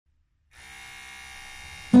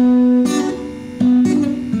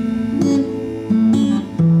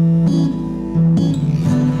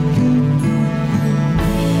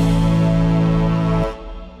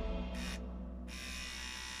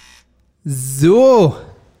So,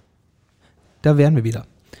 da wären wir wieder.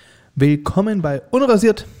 Willkommen bei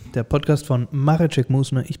Unrasiert, der Podcast von Mareczek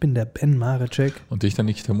Musner. Ich bin der Ben Mareczek. Und ich der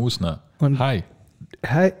nicht der Musner. Und hi.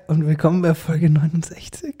 Hi und willkommen bei Folge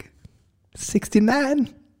 69.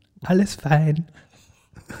 69. Alles fein.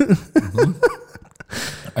 Mhm.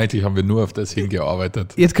 Eigentlich haben wir nur auf das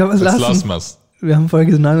hingearbeitet. Jetzt kann man es lassen. Jetzt lassen wir es. Wir haben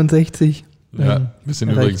Folge 69. Ja, wir sind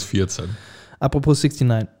übrigens 14. Apropos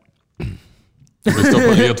 69. Du bist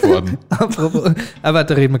operiert worden. Aber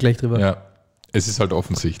da reden wir gleich drüber. Ja, es ist halt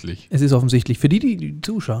offensichtlich. Es ist offensichtlich. Für die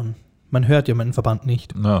zuschauen. Man hört ja meinen Verband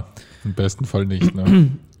nicht. Na, im besten Fall nicht.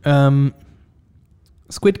 Ne?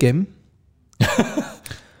 Squid Game.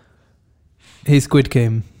 Hey Squid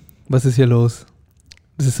Game, was ist hier los?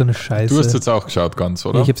 Das ist so eine Scheiße. Du hast jetzt auch geschaut ganz,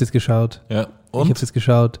 oder? Ich hab's jetzt geschaut. Ja. Und? Ich hab's jetzt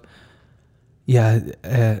geschaut. Ja,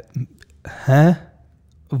 hä?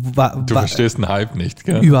 Du verstehst den Hype nicht,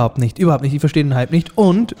 gell? Überhaupt nicht. Ich verstehe den Hype nicht.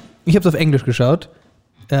 Und ich habe es auf Englisch geschaut.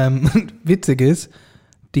 Witzig ist,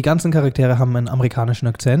 die ganzen Charaktere haben einen amerikanischen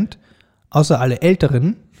Akzent, außer alle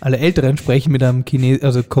Älteren. Alle Älteren sprechen mit einem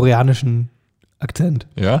koreanischen Akzent.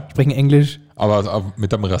 Ja? Sprechen Englisch. Aber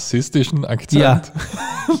mit einem rassistischen Akzent? Ja.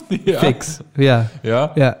 Ja. Fix. Ja.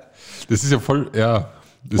 Ja? Ja. Das ist ja voll, ja.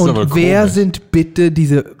 Das Und ist aber wer komisch. sind bitte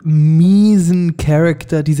diese miesen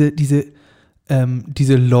Charakter, diese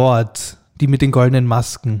Lords, die mit den goldenen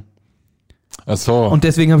Masken? Ach so. Und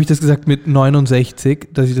deswegen habe ich das gesagt mit 69,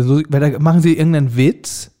 dass ich das so, weil da machen sie irgendeinen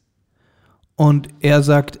Witz und er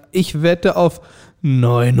sagt, ich wette auf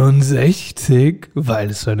 69,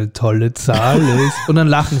 weil es so eine tolle Zahl ist. Und dann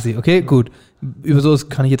lachen sie, okay, gut. Über sowas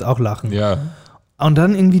kann ich jetzt auch lachen. Ja. Und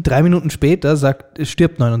dann irgendwie 3 Minuten später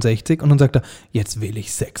stirbt 69 und dann sagt er, jetzt wähle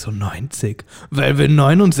ich 96. Weil wenn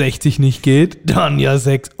 69 nicht geht, dann ja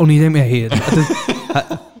 6. Und ich denke mir, hey,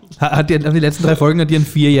 haben die letzten 3 Folgen hat dir ein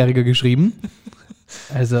 4-Jähriger geschrieben.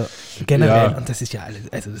 Also generell, Ja. und das ist ja alles,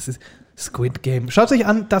 also das ist Squid Game. Schaut euch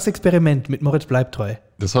an, das Experiment mit Moritz Bleibtreu.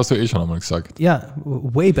 Das hast du eh schon einmal gesagt. Ja,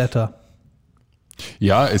 way better.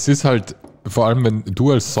 Ja, es ist halt, vor allem wenn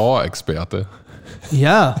du als Saw-Experte,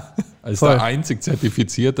 Ja, als voll. der einzig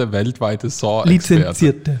zertifizierte weltweite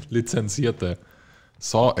Saw-Experte, lizenzierte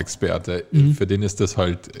Saw-Experte, für den ist das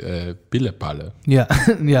halt Pillepalle. Ja,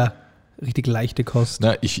 ja, richtig leichte Kost.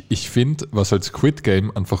 Na, ich finde, was halt Squid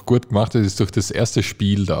Game einfach gut gemacht hat, ist durch das erste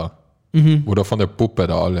Spiel da, wo da von der Puppe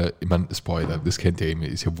da alle, ich meine, Spoiler, das kennt ihr immer,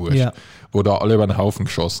 ist ja wurscht, Ja. wo da alle über den Haufen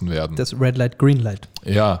geschossen werden. Das Red Light, Green Light.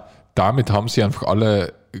 Ja, damit haben sie einfach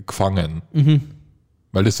alle gefangen,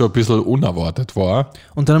 weil das so ein bisschen unerwartet war.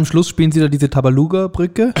 Und dann am Schluss spielen sie da diese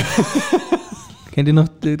Tabaluga-Brücke. Kennt ihr noch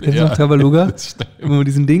Tabaluga? Das stimmt. Mit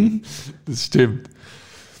diesem Ding? Das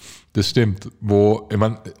stimmt. Wo, ich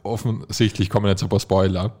meine, offensichtlich kommen jetzt ein paar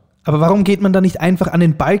Spoiler. Aber warum geht man da nicht einfach an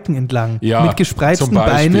den Balken entlang? Ja, mit gespreizten zum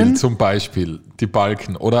Beispiel, Beinen? Zum Beispiel die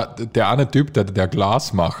Balken. Oder der eine Typ, der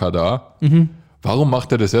Glasmacher da, warum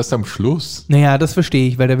macht er das erst am Schluss? Naja, das verstehe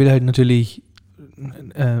ich, weil der will halt natürlich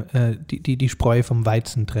die Spreu vom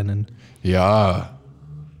Weizen trennen. Ja.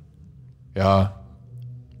 Der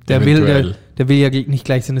will eventuell. ja nicht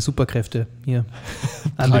gleich seine Superkräfte hier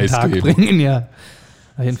an den Tag Preisgeben. bringen, ja.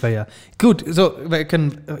 Auf jeden Fall, ja. Gut, so, wir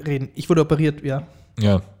können reden. Ich wurde operiert, ja.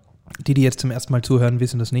 Ja. Die jetzt zum ersten Mal zuhören,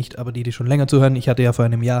 wissen das nicht, aber die schon länger zuhören, ich hatte ja vor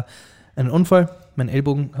einem Jahr einen Unfall. Meinen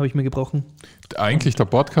Ellbogen habe ich mir gebrochen. Eigentlich, der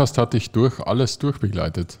Podcast hat dich alles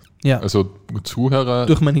durchbegleitet. Ja. Also Zuhörer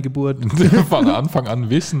Durch meine Geburt. von Anfang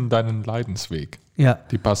an wissen deinen Leidensweg. Ja.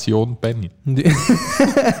 Die Passion Benny.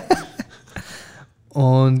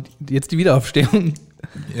 Und jetzt die Wiederaufstehung.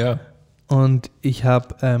 Ja. Und ich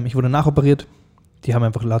wurde nachoperiert. Die haben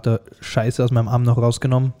einfach lauter Scheiße aus meinem Arm noch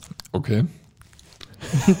rausgenommen. Okay.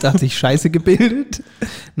 Da hat sich Scheiße gebildet.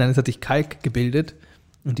 Nein, es hat sich Kalk gebildet.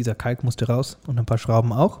 Und dieser Kalk musste raus. Und ein paar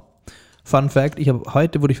Schrauben auch. Fun Fact,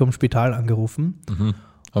 heute wurde ich vom Spital angerufen.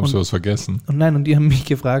 Haben Sie was vergessen? Und die haben mich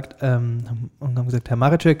gefragt und haben gesagt, Herr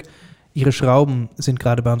Mareczek, Ihre Schrauben sind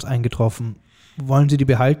gerade bei uns eingetroffen. Wollen Sie die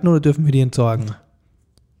behalten oder dürfen wir die entsorgen?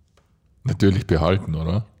 Natürlich behalten,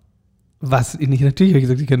 oder? Was? Natürlich habe ich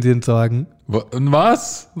gesagt, ich kann sie entsorgen. Und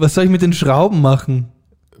was? Was soll ich mit den Schrauben machen?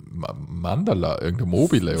 Mandala, irgendeine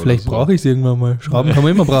Mobile Vielleicht oder so. brauche ich sie irgendwann mal. Schrauben kann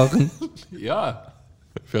man immer brauchen. Ja,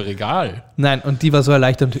 für Regal. Nein, und die war so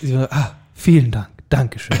erleichtert. Und sie war, vielen Dank,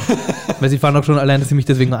 Dankeschön. Weil sie fanden auch schon allein, dass sie mich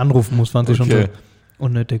deswegen anrufen muss, fand sie schon so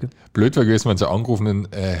unnötig. Blöd war gewesen, wenn sie angerufen haben,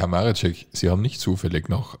 Herr Mareczek, Sie haben nicht zufällig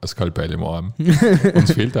noch ein Skalpell im Arm.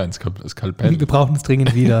 Uns fehlt ein Skalpell. Wir brauchen es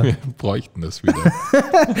dringend wieder. Wir bräuchten das wieder.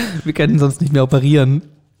 Wir könnten sonst nicht mehr operieren.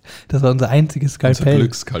 Das war unser einziges Unser Skalpell.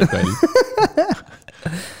 Glücksskalpell.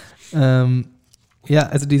 Ja,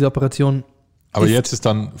 also diese Operation. Aber jetzt ist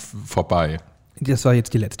dann vorbei. Das war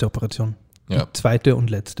jetzt die letzte Operation. Ja. Die zweite und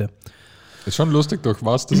letzte. Ist schon lustig, durch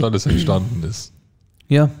was das alles entstanden ist.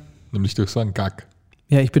 Ja. Nämlich durch so einen Gag.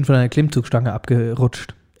 Ja, ich bin von einer Klimmzugstange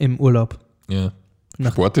abgerutscht im Urlaub. Ja.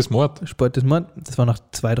 Sport ist Mord. Sport ist Mord. Das war nach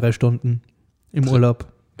 2-3 Stunden im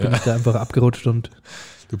Urlaub. Bin ich da einfach abgerutscht und...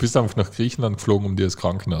 Du bist einfach nach Griechenland geflogen, um dir das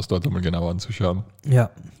Krankenhaus dort einmal genau anzuschauen.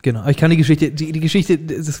 Ja, genau. Ich kann die Geschichte,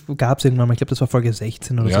 das gab es irgendwann mal, ich glaube, das war Folge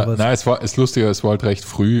 16 oder sowas. Nein, es war lustiger, es war halt recht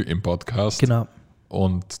früh im Podcast. Genau.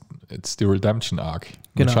 Und jetzt die Redemption Arc.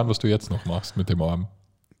 Genau. Mal schauen, was du jetzt noch machst mit dem Arm.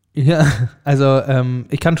 Ja, also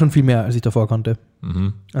ich kann schon viel mehr, als ich davor konnte.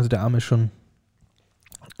 Mhm. Also der Arm ist schon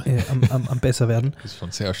am besser werden. Das ist schon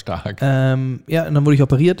sehr stark. Ja, und dann wurde ich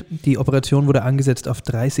operiert. Die Operation wurde angesetzt auf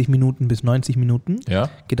 30 Minuten bis 90 Minuten. Ja.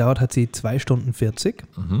 Gedauert hat sie 2 Stunden 40,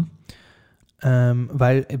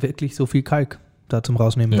 weil wirklich so viel Kalk da zum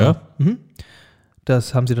Rausnehmen war. Mhm.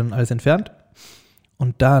 Das haben sie dann alles entfernt.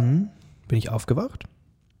 Und dann bin ich aufgewacht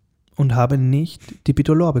und habe nicht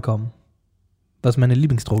Dipitolor bekommen, was meine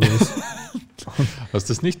Lieblingsdroge ist. Hast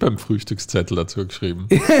du das nicht beim Frühstückszettel dazu geschrieben?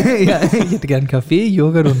 Ja, ich hätte gern Kaffee,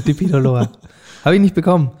 Joghurt und Dipitolor. Habe ich nicht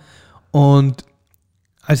bekommen. Und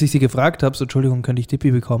als ich sie gefragt habe, so, Entschuldigung, könnte ich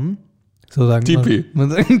Dipi bekommen? So sagen Dipi.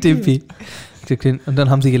 Man sagt Dipi. Und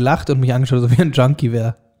dann haben sie gelacht und mich angeschaut, als ob ich ein Junkie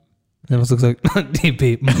wäre. Dann haben sie so gesagt,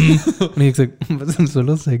 Dipi. Und ich habe gesagt, was ist denn so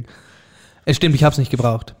lustig? Es stimmt, ich habe es nicht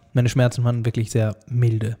gebraucht. Meine Schmerzen waren wirklich sehr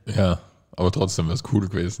milde. Ja. Aber trotzdem wäre es cool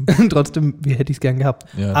gewesen. Trotzdem, wie hätte ich es gern gehabt.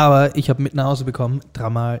 Ja. Aber ich habe mit nach Hause bekommen,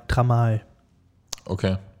 Tramal.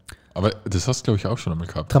 Okay. Aber das hast du, glaube ich, auch schon einmal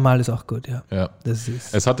gehabt. Tramal ist auch gut, ja. Das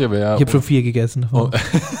ist, es hat ja wer... Ich habe schon 4 gegessen davon.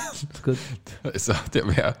 Ist gut. Es hat ja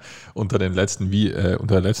wer unter der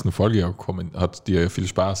letzten Folge gekommen, hat dir viel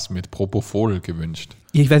Spaß mit Propofol gewünscht.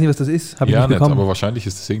 Ich weiß nicht, was das ist. Habe ich nicht bekommen. Aber wahrscheinlich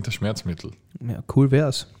ist das irgendein Schmerzmittel. Ja, cool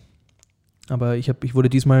wär's. Aber ich wurde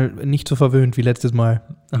diesmal nicht so verwöhnt wie letztes Mal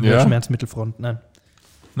an der Schmerzmittelfront. Nein.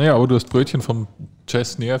 Naja, aber du hast Brötchen von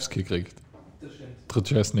Czesniewski gekriegt. Das stimmt.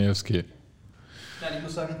 Czesniewski. Nein, ich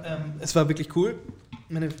muss sagen, es war wirklich cool.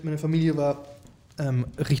 Meine Familie war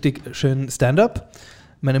richtig schön Stand-up.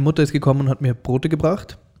 Meine Mutter ist gekommen und hat mir Brote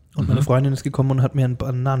gebracht. Und meine Freundin ist gekommen und hat mir ein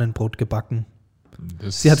Bananenbrot gebacken.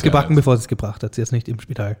 Sie hat es gebacken, bevor sie es gebracht hat. Sie hat es nicht im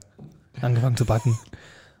Spital angefangen zu backen.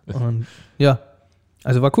 Und ja,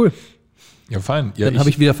 also war cool. Ja, fein. Ja, dann habe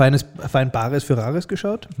ich wieder fein Bares für Rares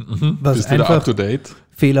geschaut, was bist einfach up to date?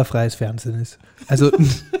 Fehlerfreies Fernsehen ist. Also,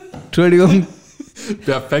 Entschuldigung.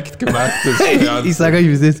 Perfekt gemachtes Fernsehen. Ich sage euch,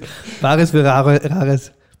 wie es ist. Bares für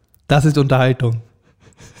Rares, das ist Unterhaltung.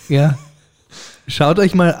 Ja. Schaut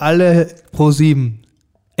euch mal alle Pro7,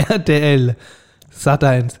 RTL,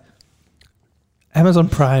 Sat1, Amazon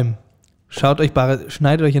Prime.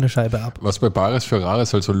 Schneidet euch eine Scheibe ab. Was bei Bares für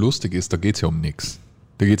Rares halt so lustig ist, da geht es ja um nichts.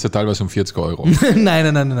 Da geht es ja teilweise um 40 Euro.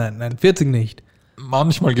 Nein, 40 nicht.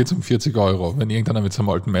 Manchmal geht es um 40 Euro, wenn irgendeiner mit so einem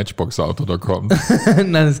alten Matchbox-Auto da kommt.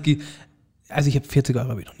 Nein, es geht. Also ich habe 40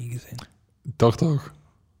 Euro noch nie gesehen. Doch.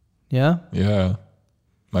 Ja? Ja.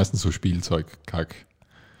 Meistens so Spielzeug, Kack.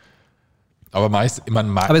 Aber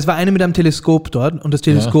aber es war eine mit einem Teleskop dort und das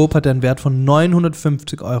Teleskop hatte einen Wert von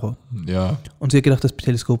 950 Euro. Ja. Und sie hat gedacht, das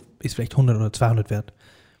Teleskop ist vielleicht 100 oder 200 wert.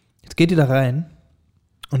 Jetzt geht ihr da rein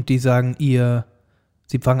und die sagen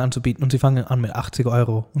sie fangen an zu bieten und sie fangen an mit 80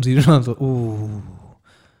 Euro. Und sie schon so, Und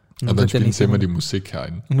dann spielen sie immer die Musik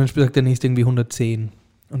ein. Und dann sagt der nächste irgendwie 110.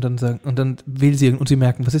 Und dann will sie und sie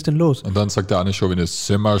merken, was ist denn los? Und dann sagt der eine schon wieder,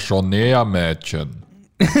 sind wir schon näher, Mädchen.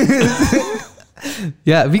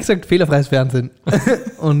 Ja, wie gesagt, fehlerfreies Fernsehen.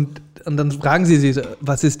 und dann fragen sie,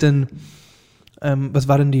 was ist denn, was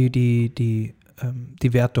war denn die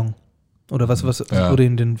Wertung? Oder was wurde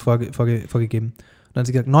ihnen vorgegeben? Und dann hat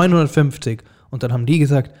sie gesagt, 950. Und dann haben die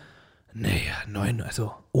gesagt,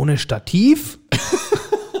 also ohne Stativ?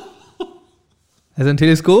 Also ein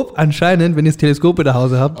Teleskop, anscheinend, wenn ihr das Teleskop in der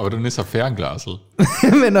Hause habt. Aber dann ist er Fernglasel.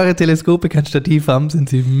 Wenn eure Teleskope kein Stativ haben, sind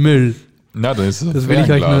sie Müll. Na, dann ist es das will ich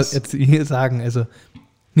euch nur jetzt hier sagen. Also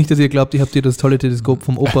nicht, dass ihr glaubt, ihr habt hier das tolle Teleskop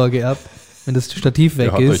vom Opa geerbt. Wenn das Stativ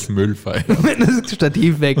weg ist. Euch Müllfeier. Wenn das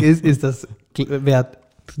Stativ weg ist das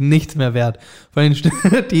nichts mehr wert. Vor allem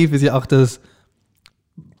Stativ ist ja auch das,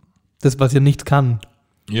 was ja nichts kann.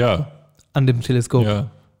 Ja. An dem Teleskop.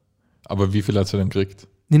 Ja. Aber wie viel hat sie denn gekriegt?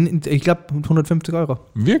 Ich glaube 150 Euro.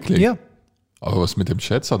 Wirklich? Ja. Aber was mit dem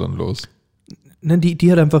Schätzer dann los?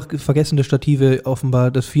 Die hat einfach vergessen, dass Stative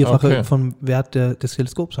offenbar das Vierfache vom Wert des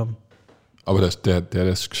Teleskops haben. Aber der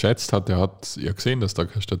das geschätzt hat, der hat ja gesehen, dass da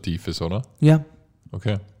kein Stativ ist, oder? Ja.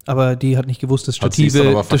 Okay. Aber die hat nicht gewusst, dass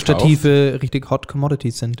Stative richtig Hot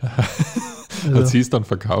Commodities sind. Also, hat sie es dann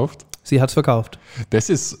verkauft? Sie hat es verkauft. Das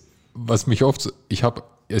ist, was mich oft... Ich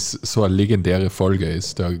es so eine legendäre Folge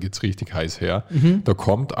ist, da geht es richtig heiß her. Da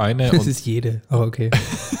kommt eine Das ist jede, aber okay.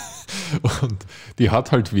 und die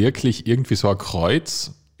hat halt wirklich irgendwie so ein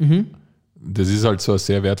Kreuz. Das ist halt so ein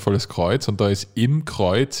sehr wertvolles Kreuz und da ist im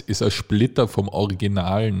Kreuz ist ein Splitter vom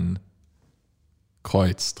originalen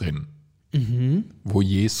Kreuz drin, wo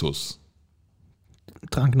Jesus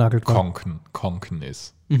Tranknagel. konken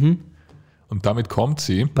ist. Und damit kommt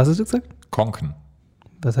sie. Was hast du gesagt? Konken.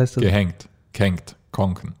 Was heißt das? Gehängt.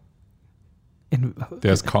 Konken.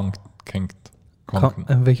 Der ist konken.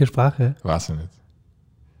 In welcher Sprache? Weiß ich nicht.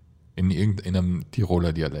 In irgendeinem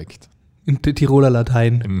Tiroler Dialekt. In Tiroler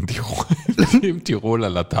Latein. Im Tiroler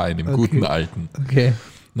Latein, im guten Alten. Okay.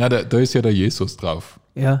 Na, da ist ja der Jesus drauf.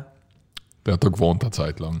 Ja. Der hat da gewohnt eine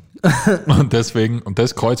Zeit lang. Und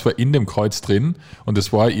das Kreuz war in dem Kreuz drin und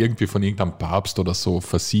es war irgendwie von irgendeinem Papst oder so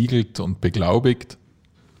versiegelt und beglaubigt.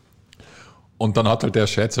 Und dann hat halt der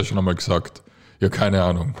Schätzer schon einmal gesagt, ja, keine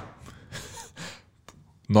Ahnung,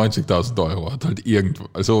 90.000 Euro hat halt irgendwo,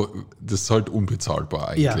 also das ist halt unbezahlbar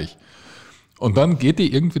eigentlich. Ja. Und dann geht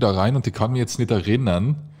die irgendwie da rein und die kann mich jetzt nicht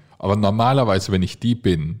erinnern, aber normalerweise, wenn ich die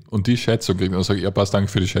bin und die Schätzung kriege, dann sage ich, ja, passt, danke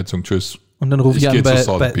für die Schätzung, tschüss. Und dann rufe ich an bei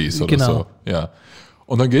Sotheby's oder genau. so. Ja.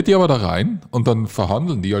 Und dann geht die aber da rein und dann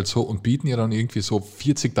verhandeln die halt so und bieten ihr dann irgendwie so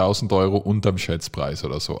 40.000 Euro unterm Schätzpreis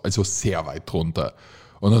oder so, also sehr weit drunter.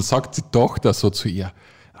 Und dann sagt die Tochter so zu ihr,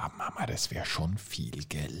 Mama, das wäre schon viel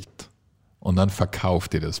Geld. Und dann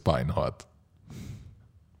verkauft ihr das beinhart.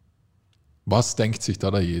 Was denkt sich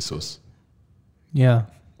da der Jesus? Ja,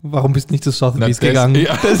 warum bist du nicht zu Sotheby's gegangen?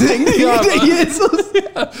 Ja, das denkt sich der Jesus.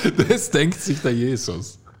 Ja, das denkt sich der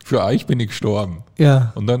Jesus. Für euch bin ich gestorben.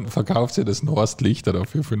 Ja. Und dann verkauft sie das Nordlichter da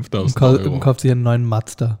für 5.000 Euro. Und kauft sich einen neuen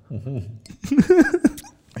Mazda.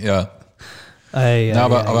 Ja.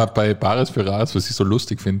 Aber bei Bares für Ras, was ich so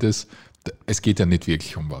lustig finde, ist, es geht ja nicht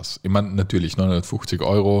wirklich um was. Ich meine, natürlich 950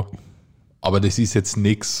 Euro, aber das ist jetzt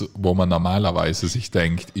nichts, wo man normalerweise sich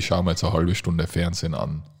denkt, ich schaue mir jetzt eine halbe Stunde Fernsehen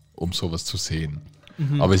an, um sowas zu sehen.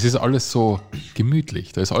 Aber es ist alles so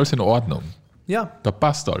gemütlich, da ist alles in Ordnung. Ja. Da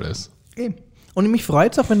passt alles. Und mich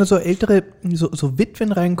freut es auch, wenn da so ältere, so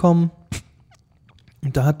Witwen reinkommen.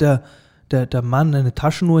 Und da hat der Mann eine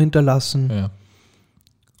Taschenuhr hinterlassen. Ja.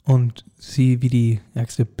 Und sie, wie die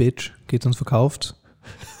ärgste Bitch, geht's und verkauft.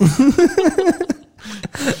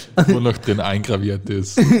 Wo noch drin eingraviert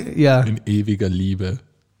ist. Ja. In ewiger Liebe.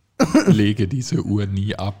 Lege diese Uhr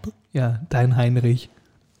nie ab. Ja, dein Heinrich.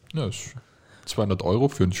 Ja, 200 Euro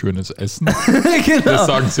für ein schönes Essen. Genau. Das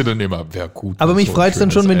sagen sie dann immer, wäre gut. Aber mich so freut es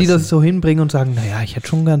dann schon, wenn die Essen. das so hinbringen und sagen, naja, ich hätte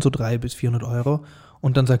schon gern so 300 bis 400 Euro.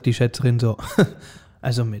 Und dann sagt die Schätzerin so,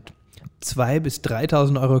 also mit 2.000 bis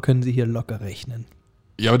 3.000 Euro können Sie hier locker rechnen.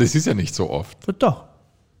 Ja, aber das ist ja nicht so oft. Doch.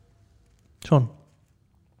 Schon.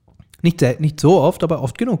 Nicht so oft, aber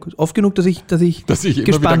oft genug. Oft genug, dass ich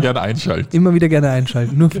immer wieder gerne einschalte. Immer wieder gerne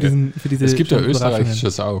einschalten. Nur für diese. Es gibt ja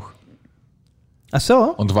österreichisches auch. Ach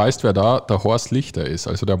so? Und weißt, wer da der Horst Lichter ist,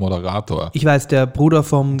 also der Moderator? Ich weiß, der Bruder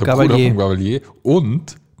vom Gabalier. Der Bruder vom Gabalier.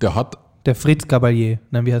 Und der hat... Der Fritz Gabalier.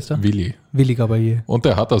 Nein, wie heißt der? Willi Gabalier. Und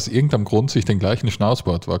der hat aus irgendeinem Grund sich den gleichen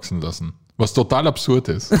Schnauzbart wachsen lassen. Was total absurd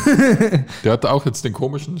ist. Der hat auch jetzt den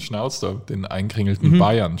komischen Schnauz da, den einkringelten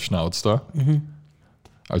Bayern-Schnauz da.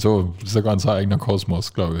 Also, das ist ein ganz eigener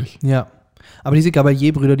Kosmos, glaube ich. Ja. Aber diese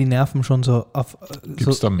Gabalier-Brüder, die nerven schon so auf... Gibt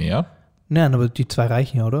es da mehr? Nein, aber die zwei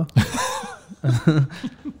reichen ja, oder?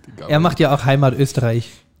 Er macht ja auch Heimat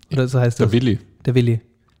Österreich. Oder so heißt das. Der Willi.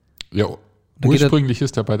 Ja, ursprünglich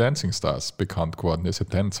ist er bei Dancing Stars bekannt geworden. Er ist ja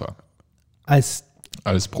Tänzer. Als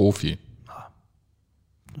Profi.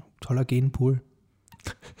 Toller Genpool.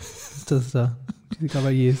 Das ist da. Diese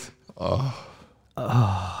Gabaliers.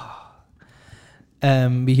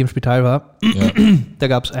 Wie ich im Spital war, da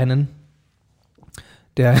gab es einen,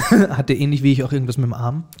 der hatte ähnlich wie ich auch irgendwas mit dem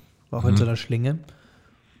Arm. War auch in so einer Schlinge.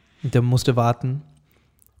 Und der musste warten.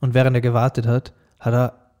 Und während er gewartet hat,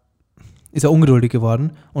 ist er ungeduldig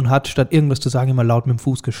geworden und hat statt irgendwas zu sagen immer laut mit dem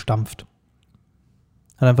Fuß gestampft.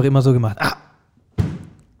 Hat einfach immer so gemacht. Ah!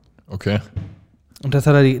 Okay. Und das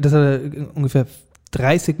hat er ungefähr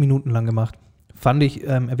 30 Minuten lang gemacht. Fand ich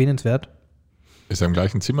erwähnenswert. Ist er im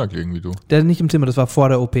gleichen Zimmer gelegen wie du? Der ist nicht im Zimmer, das war vor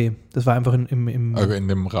der OP. Das war einfach im also in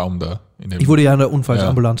dem Raum da. Ich wurde ja in der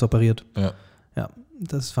Unfallambulanz operiert. Ja. Ja,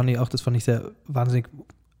 das fand ich sehr wahnsinnig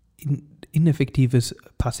ineffektives,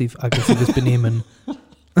 passiv-aggressives Benehmen.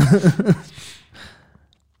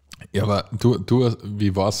 Ja, aber du,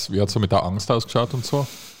 wie war's? Wie hat es so mit der Angst ausgeschaut und so?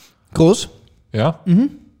 Groß. Ja?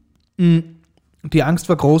 Die Angst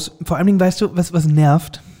war groß. Vor allen Dingen, weißt du, was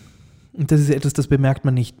nervt? Und das ist etwas, das bemerkt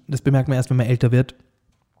man nicht. Das bemerkt man erst, wenn man älter wird.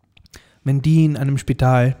 Wenn die in einem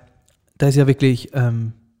Spital, da ist ja wirklich,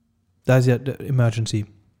 da ist ja Emergency.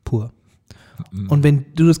 pur. Und wenn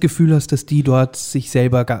du das Gefühl hast, dass die dort sich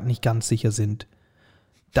selber gar nicht ganz sicher sind,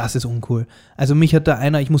 das ist uncool. Also mich hat da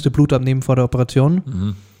einer, ich musste Blut abnehmen vor der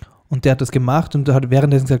Operation und der hat das gemacht und hat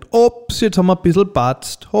währenddessen gesagt, ups, jetzt haben wir ein bisschen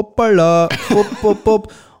batzt, hoppala,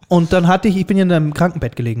 hopp. Und dann ich bin ja in einem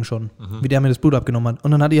Krankenbett gelegen schon, wie der mir das Blut abgenommen hat.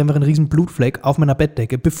 Und dann hatte ich einfach einen riesen Blutfleck auf meiner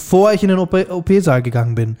Bettdecke, bevor ich in den OP-Saal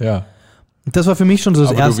gegangen bin. Ja. Und das war für mich schon so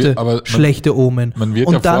das erste schlechte Omen. Man wird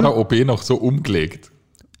und dann, vor der OP noch so umgelegt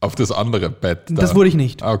auf das andere Bett. Da. Das wurde ich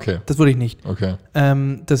nicht. Ah, okay. Das wurde ich nicht. Okay.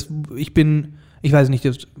 Ich weiß nicht,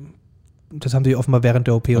 das haben sie offenbar während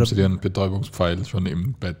der OP. Haben sie dir einen Betäubungspfeil schon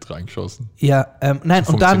im Bett reingeschossen? Ja, nein,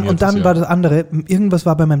 und dann war das andere, irgendwas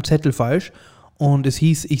war bei meinem Zettel falsch und es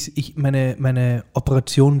hieß, meine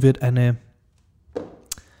Operation wird eine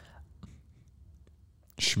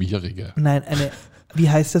schwierige. Nein, wie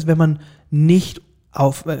heißt das, wenn man nicht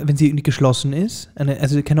wenn sie geschlossen ist,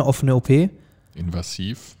 also keine offene OP?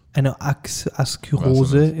 Invasiv? Eine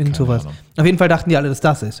Askyrose, irgend sowas. Auf jeden Fall dachten die alle, dass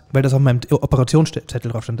das ist, weil das auf meinem Operationszettel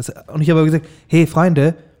drauf stand. Und ich habe aber gesagt, hey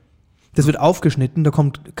Freunde, das wird aufgeschnitten, da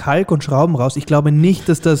kommt Kalk und Schrauben raus. Ich glaube nicht,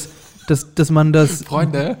 dass man das...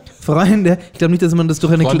 Freunde, ich glaube nicht, dass man das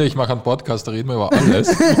durch eine... Freunde, ich mache einen Podcast, da reden wir über alles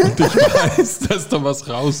und ich weiß, dass da was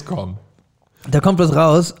rauskommt. Da kommt was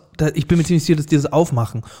raus, ich bin mir ziemlich sicher, dass die das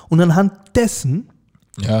aufmachen. Und anhand dessen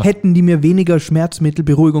hätten die mir weniger Schmerzmittel,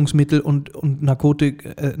 Beruhigungsmittel und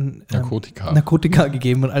Narkotika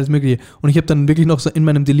gegeben und alles mögliche. Und ich habe dann wirklich noch so in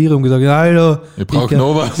meinem Delirium gesagt, hallo, wir brauchen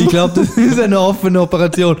noch was. Ich glaube, das ist eine offene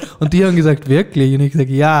Operation. Und die haben gesagt, wirklich? Und ich gesagt,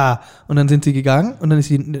 ja. Und dann sind sie gegangen und dann ist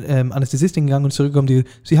die Anästhesistin gegangen und zurückgekommen,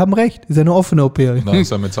 sie haben recht, das ist eine offene OP. Und dann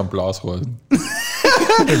ist er mit so einem Blasrohr. Und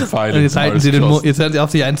jetzt hören sie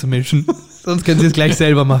auf, sich einzumischen. Sonst können sie es gleich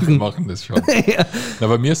selber machen. Wir machen das schon. Ja. Na,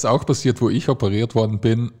 bei mir ist es auch passiert, wo ich operiert worden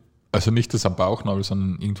bin, also nicht das am Bauchnabel,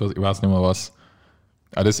 sondern irgendwas, ich weiß nicht mehr was.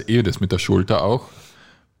 Das mit der Schulter auch.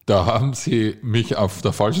 Da haben sie mich auf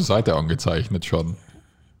der falschen Seite angezeichnet schon.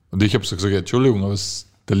 Und ich habe so gesagt, Entschuldigung, aber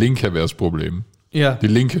der linke wäre das Problem. Ja. Die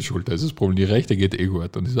linke Schulter ist das Problem, die rechte geht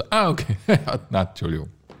gut. Und ich so, okay, na, Entschuldigung.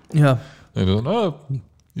 Ja. Und ich so,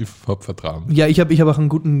 ich habe Vertrauen. Ja, ich hab auch einen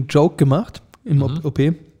guten Joke gemacht im OP.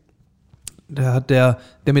 Da hat der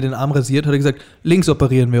mir den Arm rasiert, hat gesagt, links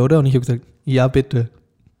operieren wir, oder? Und ich habe gesagt, ja, bitte.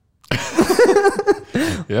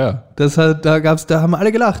 Ja. Da haben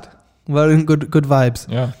alle gelacht. War good vibes.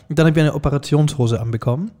 Ja. Und dann habe ich eine Operationshose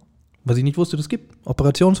anbekommen, was ich nicht wusste, das gibt.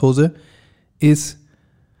 Operationshose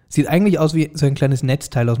sieht eigentlich aus wie so ein kleines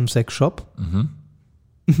Netzteil aus dem Sexshop.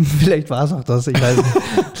 Vielleicht war es auch das, ich weiß nicht.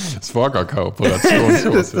 Es war gar keine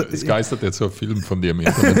Operationshose. Es geistert jetzt so ein Film von dir im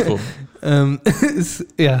Internet rum.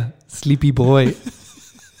 Ja, Sleepy Boy.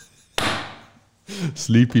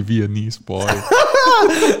 Sleepy Viennese Boy.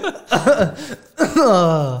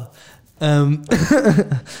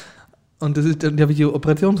 Und dann habe ich die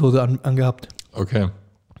Operationshose angehabt. Okay.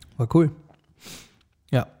 War cool.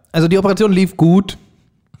 Ja, also die Operation lief gut.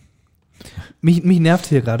 Mich nervt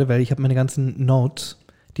hier gerade, weil ich habe meine ganzen Notes,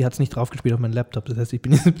 die hat es nicht draufgespielt auf meinen Laptop. Das heißt, ich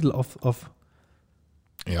bin jetzt ein bisschen auf.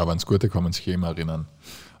 Ja, aber ans Gute kann man sich immer erinnern.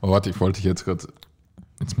 Aber warte, ich wollte dich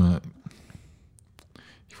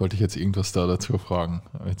jetzt irgendwas da dazu fragen.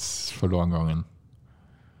 Jetzt ist verloren gegangen.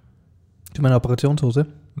 Zu meiner Operationshose?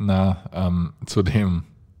 Na, zu dem.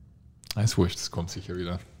 Ist wurscht, das kommt sicher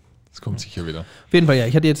wieder. Auf jeden Fall, ja.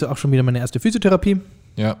 Ich hatte jetzt auch schon wieder meine erste Physiotherapie.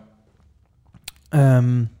 Ja.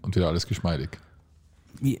 Und wieder alles geschmeidig.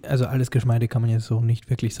 Also alles geschmeidig kann man jetzt so nicht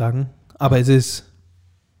wirklich sagen. Aber es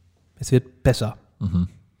wird besser.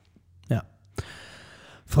 Ja.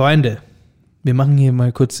 Freunde, wir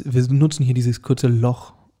nutzen hier dieses kurze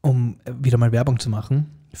Loch, um wieder mal Werbung zu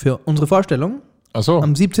machen. Für unsere Vorstellung. Ach so.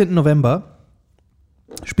 Am 17. November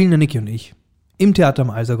spielen der Niki und ich im Theater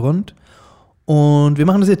am Alsergrund. Und wir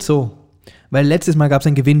machen das jetzt so. Weil letztes Mal gab es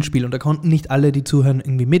ein Gewinnspiel und da konnten nicht alle, die zuhören,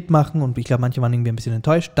 irgendwie mitmachen und ich glaube, manche waren irgendwie ein bisschen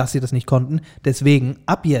enttäuscht, dass sie das nicht konnten. Deswegen,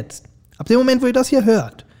 ab dem Moment, wo ihr das hier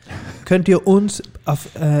hört, könnt ihr uns auf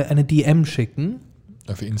eine DM schicken.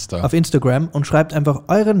 Auf Instagram und schreibt einfach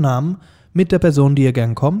euren Namen mit der Person, die ihr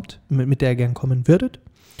gern kommt, mit der ihr gern kommen würdet.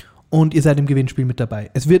 Und ihr seid im Gewinnspiel mit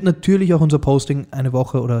dabei. Es wird natürlich auch unser Posting eine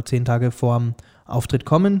Woche oder 10 Tage vorm Auftritt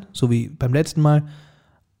kommen, so wie beim letzten Mal.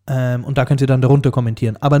 Und da könnt ihr dann darunter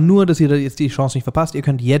kommentieren. Aber nur, dass ihr da jetzt die Chance nicht verpasst, ihr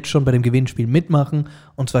könnt jetzt schon bei dem Gewinnspiel mitmachen.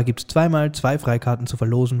 Und zwar gibt es 2 Freikarten zu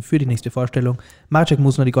verlosen für die nächste Vorstellung. Marcek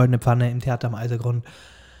Musner, die Goldene Pfanne im Theater am Eisergrund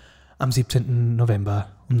am 17. November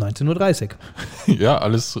um 19.30 Uhr. Ja,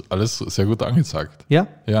 alles sehr gut angezeigt. Ja?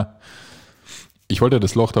 Ja. Ich wollte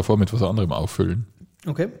das Loch davor mit was anderem auffüllen.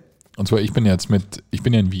 Okay. Und zwar, ich bin ja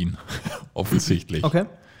in Wien, offensichtlich. Okay.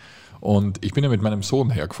 Und ich bin ja mit meinem Sohn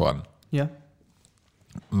hergefahren. Ja.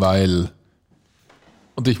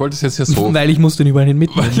 Und ich wollte es jetzt ja so. Weil ich musste überall hin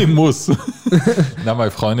mitnehmen. Weil ich muss. Na,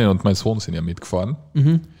 meine Freundin und mein Sohn sind ja mitgefahren.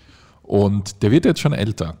 Und der wird jetzt schon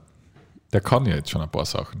älter. Der kann ja jetzt schon ein paar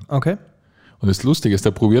Sachen. Okay. Und das Lustige ist,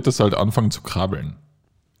 der probiert das halt anfangen zu krabbeln.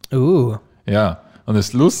 Ja. Und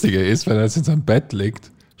das Lustige ist, wenn er jetzt in seinem Bett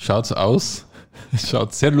liegt, schaut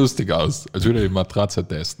sehr lustig aus, als würde er die Matratze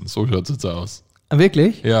testen. So schaut es jetzt aus.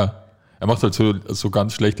 Wirklich? Ja. Er macht halt so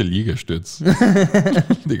ganz schlechte Liegestütz.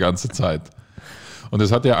 Die ganze Zeit. Und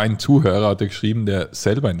es hat ja ein Zuhörer hat geschrieben, der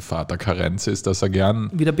selber in Vaterkarenz ist, dass er gern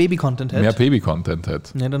wieder Baby-Content hätte. Mehr Baby-Content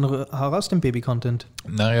hätte. Ja, dann hau raus den Baby-Content.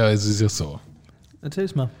 Naja, es ist ja so.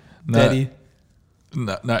 Erzähl's mal. Daddy.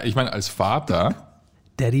 Na, ich meine, als Vater.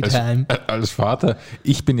 Daddy-Time. Als Vater,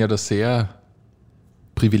 ich bin ja da sehr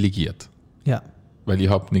privilegiert. Ja. Weil ich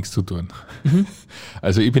habe nichts zu tun.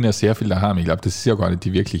 Also ich bin ja sehr viel daheim. Ich glaube, das ist ja gar nicht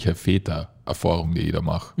die wirkliche Väter-Erfahrung, die ich da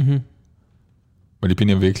mache. Weil ich bin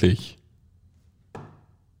ja wirklich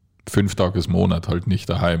 5 Tage im Monat halt nicht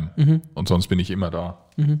daheim. Und sonst bin ich immer da.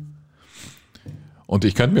 Und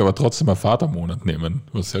ich könnte mir aber trotzdem einen Vatermonat nehmen,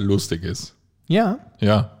 was sehr lustig ist. Ja.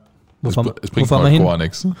 Ja. Es bringt halt gar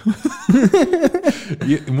nichts.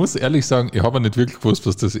 Ich muss ehrlich sagen, ich habe nicht wirklich gewusst,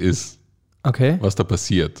 was das ist. Okay. Was da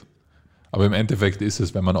passiert. Aber im Endeffekt ist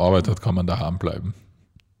es, wenn man Arbeit hat, kann man daheim bleiben.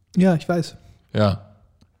 Ja, ich weiß. Ja.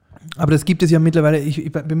 Aber das gibt es ja mittlerweile.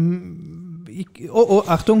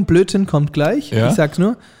 Achtung, Blödsinn kommt gleich. Ja? Ich sag's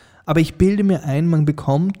nur. Aber ich bilde mir ein, man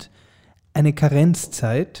bekommt eine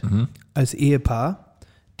Karenzzeit als Ehepaar,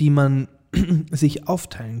 die man sich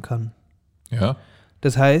aufteilen kann. Ja.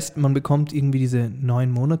 Das heißt, man bekommt irgendwie diese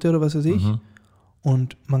 9 Monate oder was weiß ich.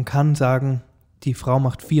 Und man kann sagen, die Frau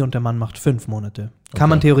macht 4 und der Mann macht 5 Monate. Kann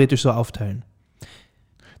man theoretisch so aufteilen.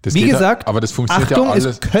 Wie gesagt, aber das funktioniert Achtung, ja alles.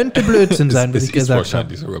 Es könnte Blödsinn sein, was ich gesagt habe. Das ist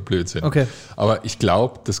wahrscheinlich sogar Blödsinn. Okay. Aber ich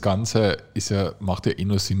glaube, das Ganze macht ja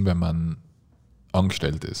nur Sinn, wenn man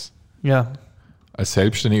angestellt ist. Ja. Als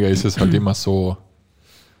Selbstständiger ist es halt immer so,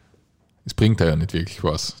 es bringt ja nicht wirklich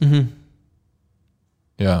was.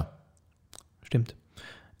 Ja. Stimmt.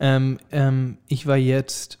 Ich war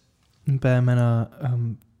jetzt bei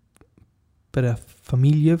der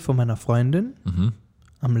Familie von meiner Freundin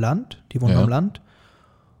am Land, die wohnen am Land.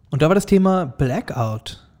 Und da war das Thema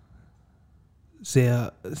Blackout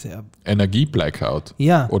sehr, sehr... Energie-Blackout?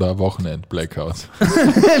 Ja. Oder Wochenend-Blackout?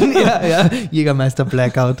 ja,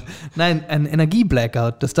 Jägermeister-Blackout. Nein, ein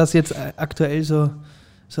Energie-Blackout, dass das jetzt aktuell so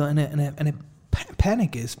eine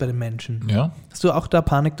Panik ist bei den Menschen. Ja. Hast du auch da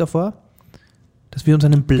Panik davor? Dass wir uns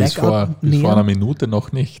einem Blackout nähern? Bis vor einer Minute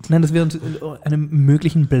noch nicht. Nein, dass wir uns einem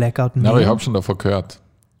möglichen Blackout nähern. Aber ich habe schon davor gehört.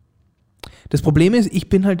 Das Problem ist, ich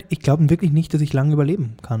glaube wirklich nicht, dass ich lange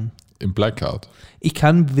überleben kann. Im Blackout? Ich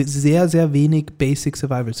kann sehr, sehr wenig Basic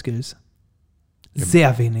Survival Skills.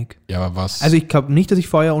 Sehr wenig. Ja, aber was? Also ich glaube nicht, dass ich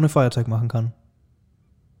Feuer ohne Feuerzeug machen kann.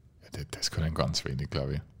 Das können ganz wenig,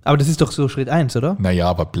 glaube ich. Aber das ist doch so Schritt 1, oder? Naja,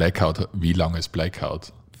 aber Blackout, wie lange ist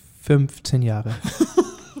Blackout? 15 Jahre.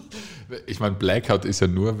 Ich meine, Blackout ist ja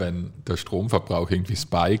nur, wenn der Stromverbrauch irgendwie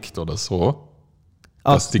spiked oder so.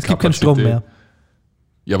 Es gibt keinen Strom mehr.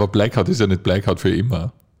 Ja, aber Blackout ist ja nicht Blackout für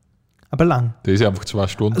immer. Aber lang. Das ist ja einfach 2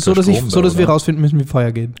 Stunden. So, dass wir rausfinden müssen, wie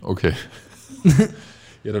Feuer geht. Okay.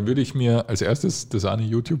 Ja, dann würde ich mir als erstes das eine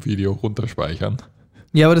YouTube-Video runterspeichern.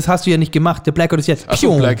 Ja, aber das hast du ja nicht gemacht. Der Blackout ist jetzt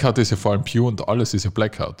Also Blackout ist ja vor allem Pew und alles ist ja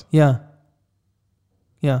Blackout. Ja.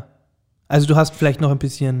 Ja. Also du hast vielleicht noch ein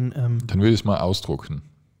bisschen... Dann würde ich es mal ausdrucken.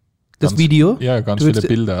 Das Video? Ja, ganz viele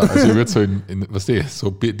Bilder. Also ich würde so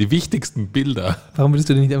die wichtigsten Bilder. Warum würdest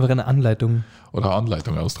du denn nicht einfach eine Anleitung? Oder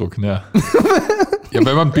Anleitung ausdrucken, ja. Ja,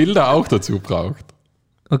 wenn man Bilder auch dazu braucht.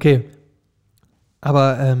 Okay.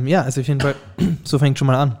 Aber also auf jeden Fall, so fängt schon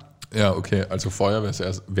mal an. Ja, okay. Also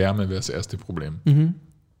Wärme wäre das erste Problem.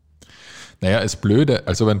 Naja, das Blöde,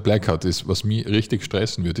 also wenn Blackout ist, was mich richtig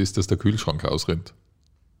stressen wird, ist, dass der Kühlschrank ausrinnt.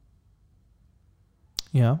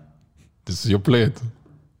 Ja. Das ist ja blöd.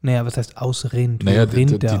 Naja, was heißt ausrinnt? Naja,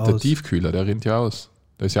 der Tiefkühler, der rinnt ja aus.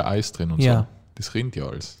 Da ist ja Eis drin und so. Das rinnt ja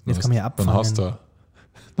alles. Das kann man ja abfangen.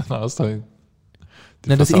 Dann hast du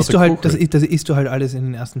das isst du halt alles in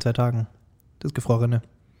den ersten 2 Tagen. Das Gefrorene.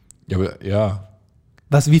 Ja, aber ja.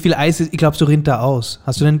 Wie viel Eis ist, ich glaube, so rinnt da aus.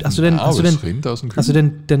 Hast du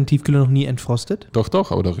denn deinen Tiefkühler noch nie entfrostet?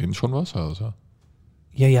 Doch, aber da rinnt schon was aus, ja.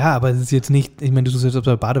 Ja, aber es ist jetzt nicht, ich meine, du tust jetzt, ob es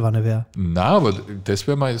eine Badewanne wäre. Na, aber das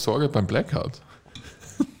wäre meine Sorge beim Blackout.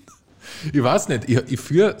 Ich weiß nicht,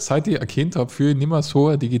 seit ich ein Kind habe, führe ich nicht mehr so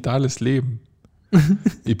ein digitales Leben.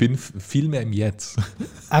 Ich bin viel mehr im Jetzt.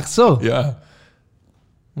 Ach so. Ja.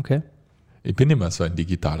 Okay. Ich bin immer so ein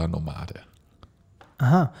digitaler Nomade.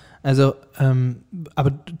 Aha, also,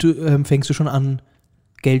 aber fängst du schon an,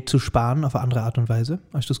 Geld zu sparen auf eine andere Art und Weise,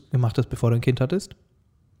 als du es gemacht hast, bevor du ein Kind hattest?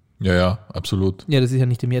 Ja, absolut. Ja, das ist ja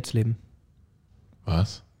nicht im Jetzt-Leben.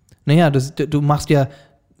 Was? Naja, du machst ja,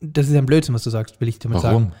 das ist ja ein Blödsinn, was du sagst, will ich damit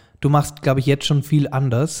sagen. Du machst, glaube ich, jetzt schon viel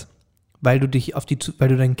anders, weil du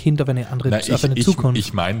dein Kind auf eine andere Zukunft...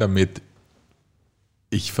 Ich meine damit,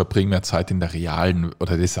 ich verbringe mehr Zeit in der realen,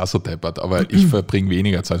 oder das ist auch so deppert, aber ich verbringe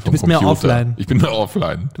weniger Zeit vom Computer. Du bist mehr offline. Ich bin mehr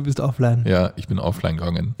offline. Du bist offline. Ja, ich bin offline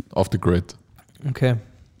gegangen. Off the grid. Okay.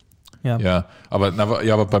 Ja. Aber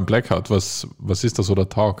beim Blackout, was ist da so der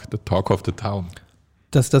Talk? Der Talk of the Town.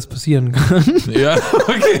 Dass das passieren kann. Ja,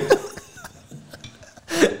 okay.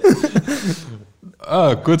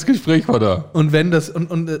 Gutes Gespräch war da. Und wenn das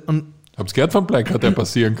Hab's gehört vom Blackout, der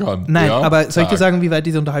passieren kann. Nein, ja, aber soll ich dir sagen, wie weit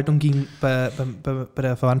diese Unterhaltung ging bei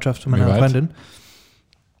der Verwandtschaft von meiner Freundin?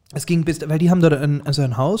 Es ging weil die haben dort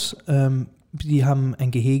ein Haus, die haben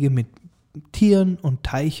ein Gehege mit Tieren und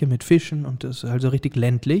Teiche mit Fischen und das ist also richtig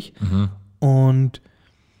ländlich. Mhm. Und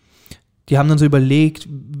die haben dann so überlegt,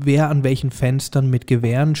 wer an welchen Fenstern mit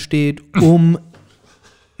Gewehren steht, Um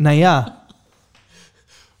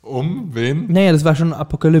wen? Naja, das war schon ein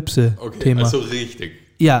Apokalypse-Thema. Okay, also richtig.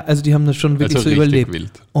 Ja, also die haben das schon wirklich also so überlebt.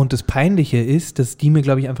 Wild. Und das Peinliche ist, dass die mir,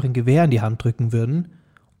 glaube ich, einfach ein Gewehr in die Hand drücken würden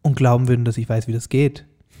und glauben würden, dass ich weiß, wie das geht.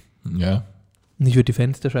 Ja. Und ich würde die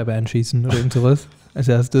Fensterscheibe einschießen oder irgend sowas als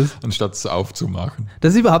erstes. Anstatt es aufzumachen.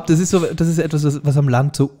 Das ist etwas, was am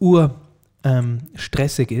Land so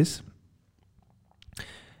stressig ist.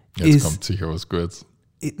 Jetzt kommt sicher was Gutes.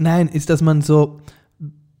 Nein, ist, dass so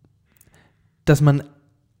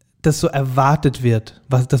erwartet wird,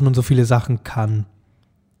 dass man so viele Sachen kann.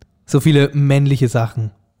 So viele männliche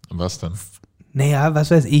Sachen. Was denn? Naja, was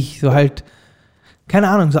weiß ich, so halt, keine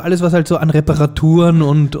Ahnung, so alles, was halt so an Reparaturen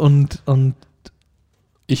und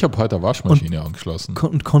ich habe heute eine Waschmaschine angeschlossen.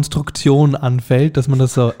 Und Konstruktion anfällt, dass man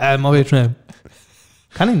das so, mach ich jetzt schnell.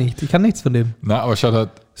 Kann ich nicht, ich kann nichts von dem. Na, aber schaut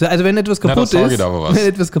halt. So, also wenn etwas kaputt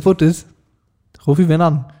ist, ruf ich wen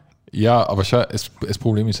an. Ja, aber schau, das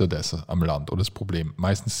Problem ist ja das am Land. Oder das Problem,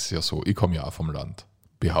 meistens ist es ja so, ich komme ja auch vom Land,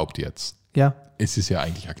 behaupte jetzt. Ja. Es ist ja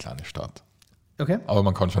eigentlich eine kleine Stadt. Okay. Aber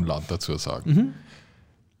man kann schon Land dazu sagen.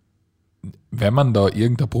 Mhm. Wenn man da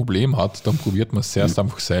irgendein Problem hat, dann probiert man es zuerst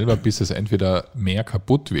einfach selber, bis es entweder mehr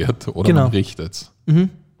kaputt wird oder man richtet es. Mhm.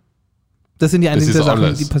 Das sind die einzigen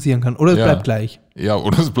Sachen, die passieren können. Oder es bleibt gleich. Ja,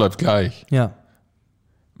 oder es bleibt gleich. Ja.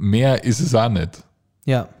 Mehr ist es auch nicht.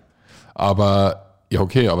 Ja. Aber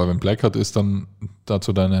wenn Blackout ist, dann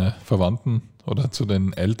dazu deine Verwandten oder zu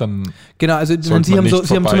den Eltern. Genau, also sie haben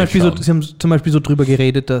zum Beispiel so drüber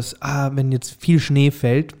geredet, dass wenn jetzt viel Schnee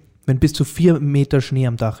fällt, wenn bis zu 4 Meter Schnee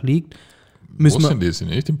am Dach liegt, müssen wir... Wo sind die? Sind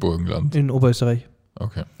nicht im Burgenland? In Oberösterreich.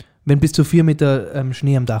 Okay. Wenn bis zu 4 Meter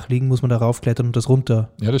Schnee am Dach liegen, muss man da raufklettern und das runter.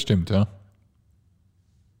 Ja, das stimmt, ja.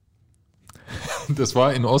 Das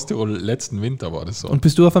war in Osttirol letzten Winter, war das so. Und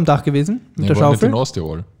bist du auf dem Dach gewesen mit der Schaufel? Nicht in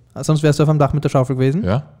Osttirol. Sonst wärst du auf dem Dach mit der Schaufel gewesen?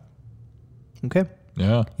 Ja. Okay.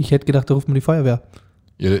 Ja. Ich hätte gedacht, da ruft man die Feuerwehr.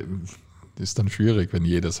 Ja, das ist dann schwierig, wenn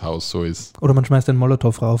jedes Haus so ist. Oder man schmeißt einen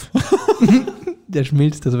Molotow rauf. Der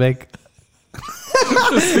schmilzt das weg.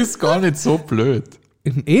 Das ist gar nicht so blöd.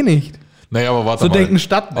 Nicht. Naja, aber warte mal. So denken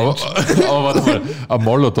Stadtmenschen. Aber warte mal, ein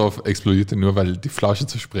Molotow explodiert nur, weil die Flasche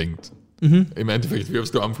zerspringt. Mhm. Im Endeffekt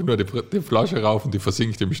wirfst du einfach nur die Flasche rauf und die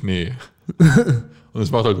versinkt im Schnee. Und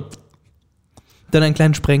es macht halt... Dann einen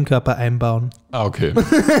kleinen Sprengkörper einbauen. Okay.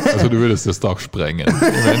 Also du würdest das Dach sprengen.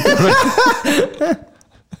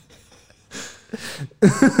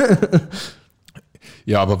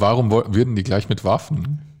 Ja, aber warum würden die gleich mit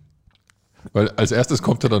Waffen? Weil als erstes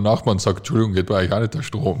kommt der Nachbar und sagt, Entschuldigung, geht bei euch auch nicht der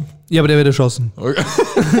Strom. Ja, aber der wird erschossen. Okay.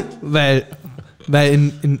 Weil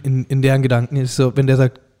in deren Gedanken ist so, wenn der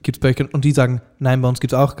sagt, gibt's bei euch, und die sagen, nein, bei uns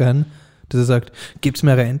gibt's auch keinen, dass er sagt, gibt's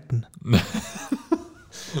mehr Enten?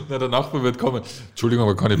 Na, der Nachbar wird kommen. Entschuldigung,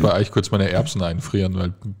 aber kann ich bei euch kurz meine Erbsen einfrieren,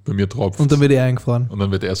 weil bei mir tropft. Und dann wird er eingefroren. Und dann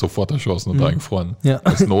wird er sofort erschossen und eingefroren. Ja.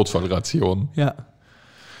 Als Notfallration. Ja.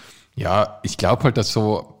 Ja, ich glaube halt, dass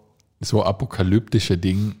so apokalyptische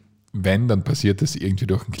Dinge, wenn, dann passiert das irgendwie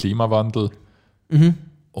durch den Klimawandel. Mhm.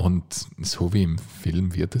 Und so wie im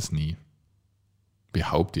Film wird es nie.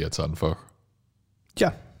 Behaupte jetzt einfach.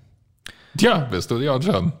 Tja, wirst du dir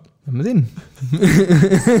anschauen. Werden wir sehen.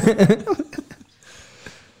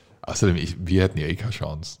 Außerdem, wir hätten ja eh keine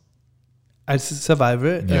Chance. Als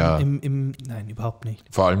Survival? Ja. Nein, überhaupt nicht.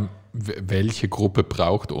 Vor allem, welche Gruppe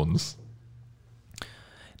braucht uns?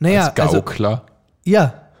 Naja, als Gaukler?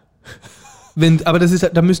 Ja. Aber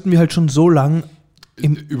da müssten wir halt schon so lang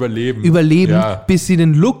überleben, bis sie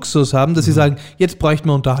den Luxus haben, dass sie sagen, jetzt bräuchten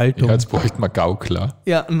wir Unterhaltung. Ja, jetzt bräuchten wir Gaukler.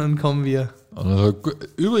 Ja, und dann kommen wir. Und dann so,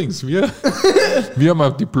 übrigens, wir haben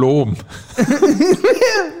ein Diplom.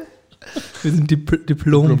 Wir sind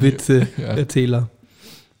Diplom-Witze-Erzähler.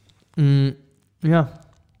 Ja,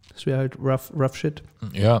 das wäre halt rough shit.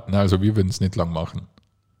 Ja, also wir würden es nicht lang machen.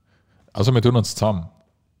 Also wir tun uns zusammen.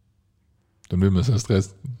 Dann würden wir es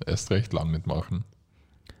erst recht lang nicht machen.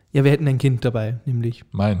 Ja, wir hätten ein Kind dabei, nämlich.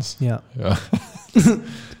 Meins? Ja.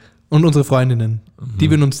 Und unsere Freundinnen. Die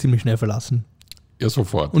würden uns ziemlich schnell verlassen. Ja,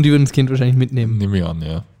 sofort. Und die würden das Kind wahrscheinlich mitnehmen. Nehme ich an,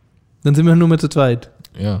 ja. Dann sind wir nur mehr zu zweit.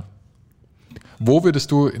 Ja. Wo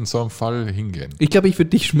würdest du in so einem Fall hingehen? Ich glaube, ich würde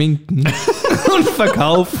dich schminken und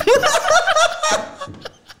verkaufen.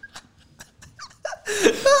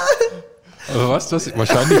 Aber was das?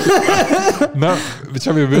 Wahrscheinlich.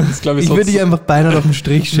 Wir würden es, glaube ich, ich würde dich einfach beinahe auf den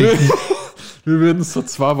Strich schicken. Wir würden es so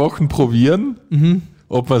 2 Wochen probieren,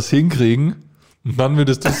 ob wir es hinkriegen. Und dann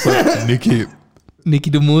würdest du sagen,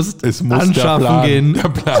 Niki, du musst es muss anschaffen gehen. Der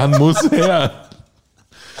Plan muss her.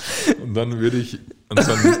 Und dann würde ich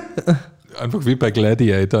einfach wie bei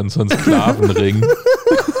Gladiator an so einen Sklavenring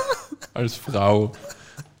als Frau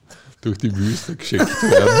durch die Wüste geschickt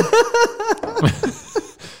werden.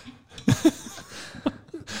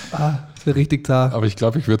 Das wäre richtig zart. Aber ich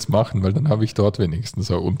glaube, ich würde es machen, weil dann habe ich dort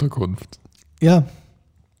wenigstens eine Unterkunft. Ja.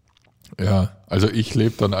 Ja, also ich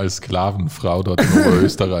lebe dann als Sklavenfrau dort in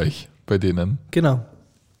Oberösterreich bei denen. Genau.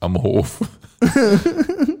 Am Hof.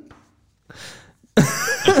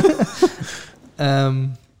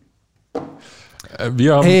 Wir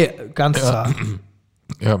haben, hey, ganz zart.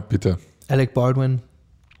 Ja, bitte. Alec Baldwin.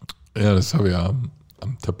 Ja, das habe ich ja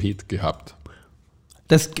am Tapet gehabt.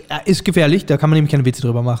 Das ist gefährlich, da kann man nämlich keine Witze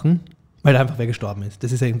drüber machen, weil da einfach wer gestorben ist.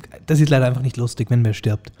 Das ist leider einfach nicht lustig, wenn wer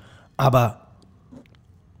stirbt. Aber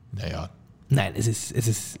naja. Nein, es ist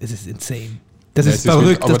insane. Das ist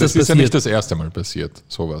verrückt, aber das ist passiert. Ja nicht das erste Mal passiert,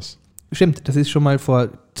 sowas. Stimmt, das ist schon mal vor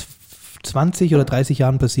 20 oder 30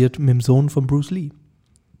 Jahren passiert mit dem Sohn von Bruce Lee.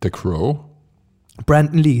 The Crow?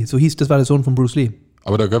 Brandon Lee, das war der Sohn von Bruce Lee.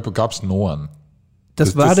 Aber da gab es noch einen.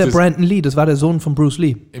 Das war Brandon Lee, das war der Sohn von Bruce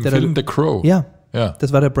Lee. Im Film The Crow? Ja,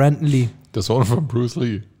 das war der Brandon Lee. Der Sohn von Bruce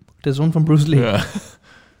Lee. Der Sohn von Bruce Lee. Ja.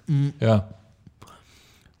 Ja.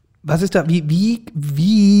 Was ist da,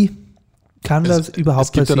 wie kann das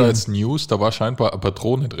überhaupt passieren? Es gibt ja da jetzt News, da war scheinbar eine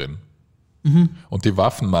Patrone drin. Und die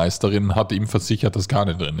Waffenmeisterin hat ihm versichert, dass gar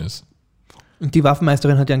nicht drin ist. Und die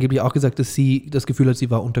Waffenmeisterin hat ja angeblich auch gesagt, dass sie das Gefühl hat,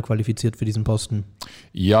 sie war unterqualifiziert für diesen Posten.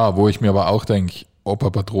 Ja, wo ich mir aber auch denke, ob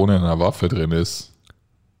eine Patrone in einer Waffe drin ist.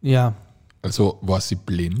 Ja. Also war sie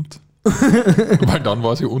blind? Weil dann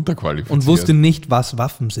war sie unterqualifiziert. Und wusste nicht, was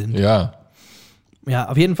Waffen sind. Ja. Ja,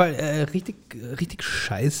 auf jeden Fall richtig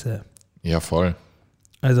scheiße. Ja, voll.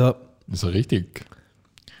 Also. Ist ja richtig.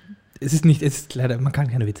 Es ist leider, man kann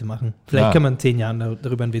keine Witze machen. Vielleicht kann man in 10 Jahren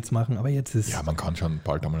darüber einen Witz machen, aber jetzt ist. Ja, man kann schon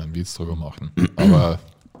bald einmal einen Witz drüber machen. Aber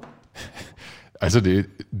also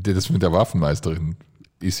das mit der Waffenmeisterin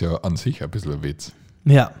ist ja an sich ein bisschen ein Witz.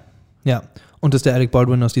 Ja. Und dass der Alec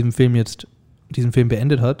Baldwin aus diesem Film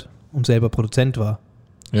beendet hat und selber Produzent war.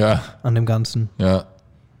 Ja. An dem Ganzen. Ja.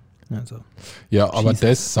 Also. Ja, aber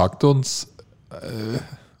das sagt uns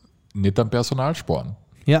nicht am Personal sparen.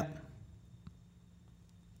 Ja.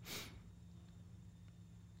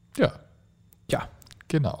 Ja.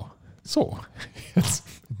 Genau. So. Jetzt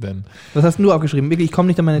dann. Was hast denn du aufgeschrieben? Wirklich, ich komme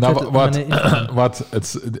nicht an meine Zeit. Warte,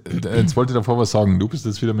 jetzt wollte ich davor was sagen. Du bist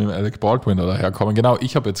jetzt wieder mit dem Alec Baldwin daherkommen. Genau,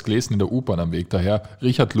 ich habe jetzt gelesen in der U-Bahn am Weg daher,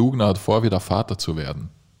 Richard Lugners hat vor, wieder Vater zu werden.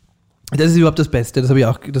 Das ist überhaupt das Beste, das habe ich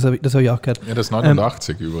auch gehört. Ja, das ist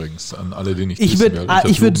 89 übrigens, an alle, die nicht ich wissen.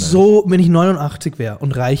 Ich würde so, wenn ich 89 wäre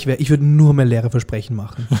und reich wäre, ich würde nur mehr leere Versprechen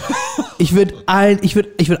machen. ich würde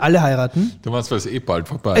alle heiraten. Du meinst, weil es bald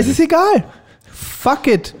vorbei ist. Es ist egal. Fuck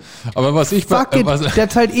it. Aber der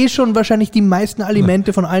zahlt schon wahrscheinlich die meisten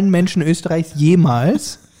Alimente von allen Menschen Österreichs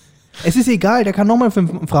jemals. Es ist egal, der kann nochmal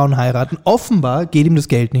 5 Frauen heiraten. Offenbar geht ihm das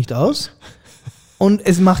Geld nicht aus. Und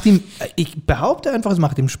es macht ihm, ich behaupte einfach, es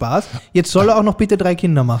macht ihm Spaß. Jetzt soll er auch noch bitte 3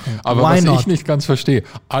 Kinder machen. Aber was ich nicht ganz verstehe,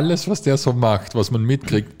 alles, was der so macht, was man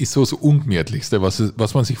mitkriegt, ist so das Ungemütlichste,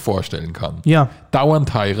 was man sich vorstellen kann. Ja.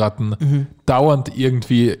 Dauernd heiraten, dauernd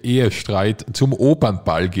irgendwie Ehestreit, zum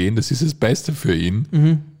Opernball gehen, das ist das Beste für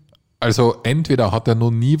ihn. Also entweder hat er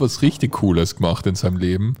noch nie was richtig Cooles gemacht in seinem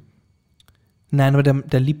Leben. Nein, aber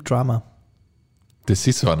der liebt Drama. Das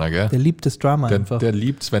ist so einer, gell? Der liebt das Drama einfach. Der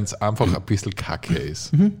liebt es, wenn es einfach ein bisschen kacke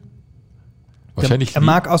ist. Wahrscheinlich er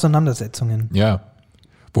mag Auseinandersetzungen. Ja.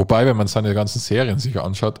 Wobei, wenn man seine ganzen Serien sich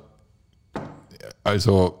anschaut,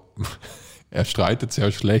 also er streitet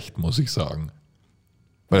sehr schlecht, muss ich sagen.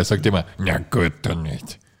 Weil er sagt immer, ja gut, dann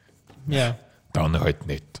nicht. Ja. Dann halt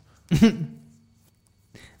nicht. Nein,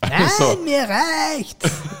 mir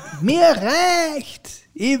reicht's. mir reicht,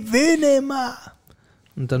 ich will nicht mehr.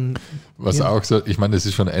 Und dann... Was auch so, ich meine, das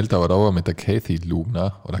ist schon älter, aber da war mit der Kathy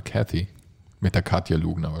Lugner, oder Kathy, mit der Katja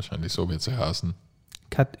Lugner wahrscheinlich, so wird sie heißen.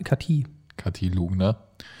 Kathy Lugner,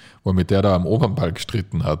 wo mit der da am Opernball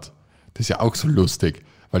gestritten hat. Das ist ja auch so lustig,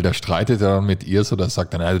 weil der streitet ja dann mit ihr so, da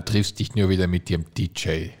sagt dann, du triffst dich nur wieder mit dem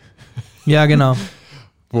DJ. Ja, genau.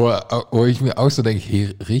 Wo ich mir auch so denke,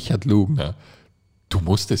 hey, Richard Lugner, du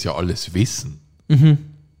musst das ja alles wissen. Mhm.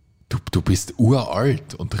 Du bist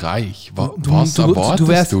uralt und reich. Was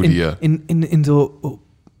erwartest du dir? In so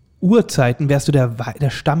Urzeiten wärst du der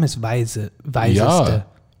Stammesweiseste. Ja,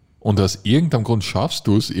 und aus irgendeinem Grund schaffst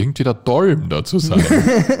du es, irgendwie der Dolm da zu sein.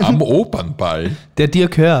 Am Opernball. Der dir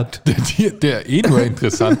gehört. Der nur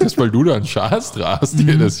interessant ist, weil du da einen Schatz rast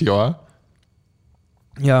jedes Jahr.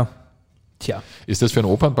 Ja. Tja. Ist das für einen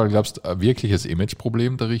Opernball, glaubst du, ein wirkliches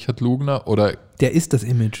Imageproblem, der Richard Lugner? Oder? Der ist das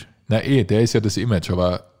Image. Der ist ja das Image,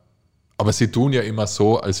 aber sie tun ja immer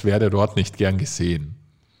so, als wäre der dort nicht gern gesehen.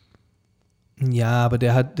 Ja, aber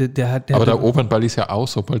der hat aber der Opernball ist ja auch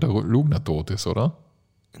so, weil der Lugner tot ist, oder?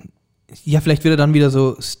 Ja, vielleicht wird er dann wieder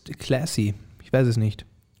so classy. Ich weiß es nicht.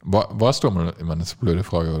 Warst du mal, ich meine, das ist eine blöde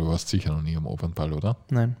Frage, aber du warst sicher noch nie am Opernball, oder?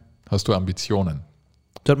 Nein. Hast du Ambitionen?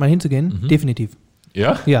 Dort mal hinzugehen? Mhm. Definitiv.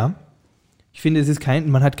 Ja? Ja. Ich finde,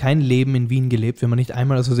 man hat kein Leben in Wien gelebt, wenn man nicht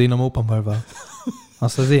einmal aus Versehen am Opernball war.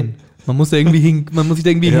 Aus Versehen. Man muss sich da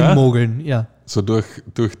irgendwie hinmogeln, ja. So durch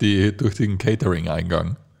den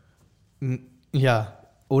Catering-Eingang. Ja.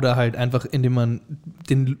 Oder halt einfach, indem man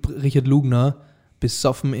den Richard Lugner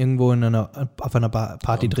besoffen irgendwo auf einer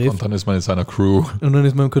Party trifft. Und dann ist man in seiner Crew. Und dann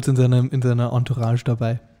ist man kurz in seiner Entourage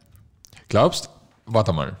dabei. Glaubst,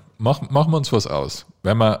 warte mal, machen wir uns was aus,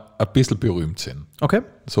 wenn wir ein bisschen berühmt sind. Okay.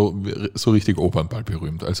 So richtig Opernball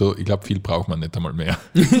berühmt. Also ich glaube, viel braucht man nicht einmal mehr.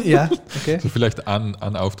 Ja, okay. So vielleicht ein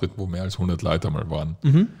Auftritt, wo mehr als 100 Leute einmal waren.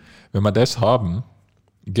 Mhm. Wenn wir das haben,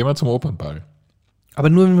 gehen wir zum Opernball. Aber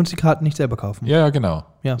nur, wenn wir uns die Karten nicht selber kaufen. Ja, genau.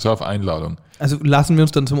 Ja. So auf Einladung. Also lassen wir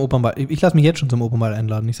uns dann zum Opernball. Ich lasse mich jetzt schon zum Opernball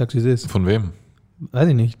einladen. Ich sag's, wie es ist. Von wem? Weiß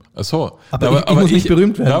ich nicht. Ach so. Aber ich muss nicht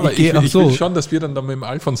berühmt werden. Ja, aber ich will schon, dass wir dann mit dem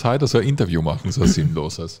Alfons Heider so ein Interview machen, so ein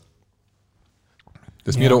sinnloses.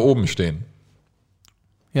 Dass wir da oben stehen.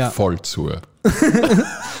 Ja. Voll zu.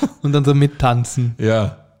 Und dann so mittanzen.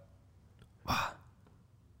 Ja.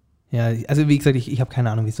 Ja, also wie gesagt, ich habe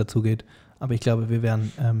keine Ahnung, wie es dazu geht. Aber ich glaube, wir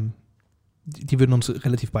werden, die würden uns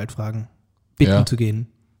relativ bald fragen, bitten zu gehen.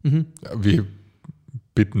 Mhm. Wie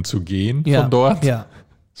bitten zu gehen von dort? Ja.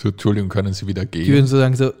 So, Entschuldigung, können Sie wieder gehen? Die würden so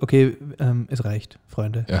sagen, okay, es reicht,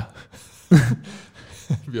 Freunde. Ja.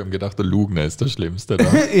 Wir haben gedacht, der Lugner ist der Schlimmste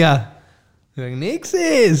da. Ja. Nix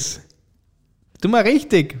ist. Tu mal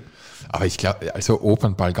richtig. Aber ich glaube, also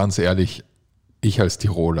Opernball, ganz ehrlich, ich als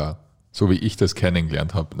Tiroler, so wie ich das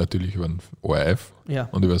kennengelernt habe, natürlich über den ORF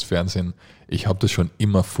und über das Fernsehen, ich habe das schon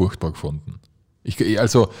immer furchtbar gefunden.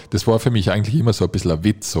 Also das war für mich eigentlich immer so ein bisschen ein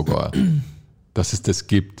Witz sogar, dass es das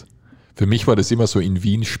gibt. Für mich war das immer so, in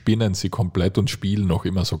Wien spinnen sie komplett und spielen noch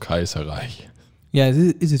immer so Kaiserreich. Ja,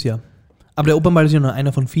 ist es ja. Aber der Opernball ist ja nur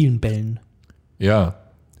einer von vielen Bällen. Ja.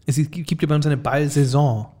 Es gibt ja bei uns eine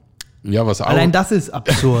Ballsaison. Ja, was auch. Allein das ist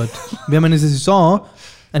absurd. Wir haben eine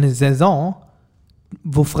Saison,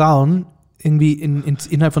 wo Frauen irgendwie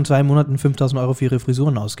innerhalb von 2 Monaten 5.000 Euro für ihre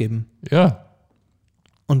Frisuren ausgeben. Ja.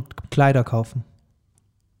 Und Kleider kaufen.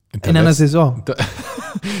 In einer Saison.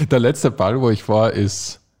 Der letzte Ball, wo ich war,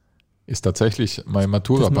 ist tatsächlich mein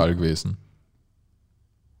Matura-Ball gewesen.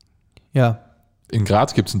 Ja. In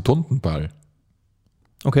Graz gibt es einen Tuntenball.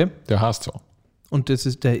 Okay. Der heißt so. Und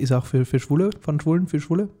der ist auch für Schwule, von Schwulen, für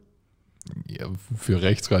Schwule? Ja, für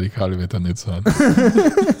Rechtsradikale wird er nicht sein.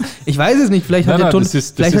 Ich weiß es nicht, vielleicht hat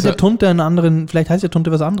der Tunte einen anderen, vielleicht heißt der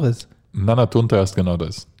Tunte was anderes. Nein, Tunte heißt genau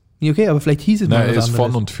das. Okay, aber vielleicht hieß es mal was anderes. Nein, er ist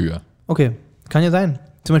von und für. Okay, kann ja sein.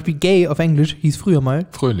 Zum Beispiel gay auf Englisch hieß früher mal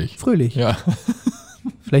Fröhlich. Ja.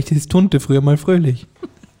 Vielleicht hieß Tunte früher mal fröhlich.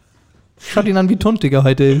 Schaut ihn an, wie tuntig er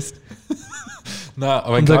heute ist. Na,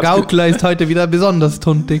 aber unser Gaukler ist heute wieder besonders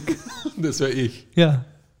tuntig. Das wäre ich. Ja.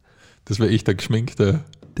 Das wäre ich, der geschminkte.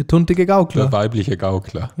 Der tuntige Gaukler. Der weibliche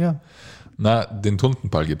Gaukler. Ja. Na, den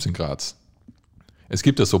Tuntenball gibt es in Graz. Es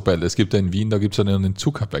gibt ja so Bälle. Es gibt ja in Wien, da gibt es ja den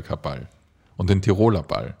Zuckerbäckerball und den Tiroler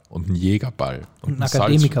Ball und einen Jägerball. Und einen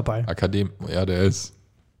Akademikerball. Ja, das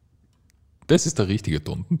ist der richtige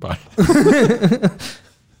Tuntenball.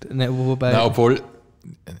 Wobei. Na, obwohl,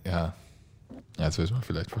 ja, jetzt ist man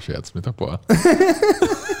vielleicht verscherzt mit ein paar.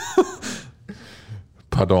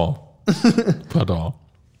 Pardon.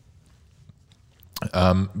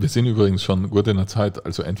 Wir sind übrigens schon gut in der Zeit,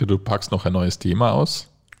 also entweder du packst noch ein neues Thema aus.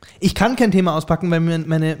 Ich kann kein Thema auspacken, weil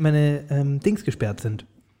meine Dings gesperrt sind.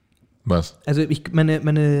 Was? Also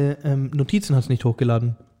meine Notizen hat es nicht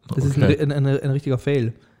hochgeladen. Das ist ein richtiger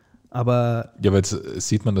Fail. Aber ja, aber jetzt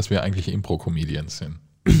sieht man, dass wir eigentlich Impro-Comedians sind.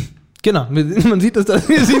 Genau, man sieht, dass das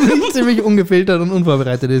ziemlich ungefiltert und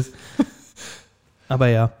unvorbereitet ist. Aber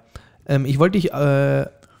ja, ich wollte dich...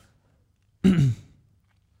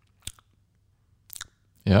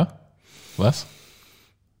 Ja? Was?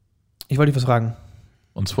 Ich wollte dich was fragen.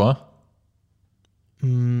 Und zwar? Jetzt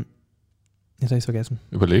habe ich es vergessen.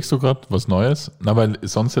 Überlegst du gerade was Neues? Na, weil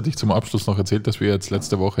sonst hätte ich zum Abschluss noch erzählt, dass wir jetzt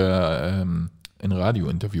letzte Woche ein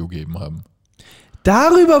Radio-Interview gegeben haben.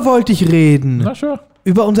 Darüber wollte ich reden. Na schon.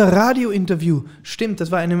 Über unser Radio-Interview. Stimmt, das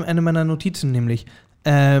war eine meiner Notizen nämlich.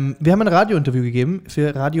 Wir haben ein Radio-Interview gegeben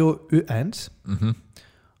für Radio Ö1. Mhm.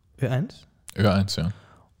 Ö1? Ö1, ja.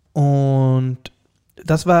 Und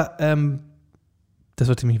das war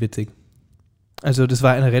ziemlich witzig. Also das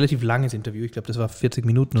war ein relativ langes Interview. Ich glaube, das war 40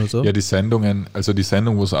 Minuten oder so. Ja, die Sendung,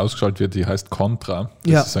 wo es ausgestrahlt wird, die heißt Contra.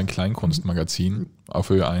 Das ist ein Kleinkunstmagazin auf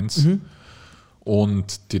Ö1. Mhm.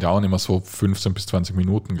 Und die dauern immer so 15 bis 20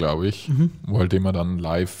 Minuten, glaube ich, wo halt immer dann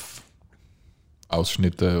live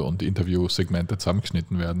Ausschnitte und Interviewsegmente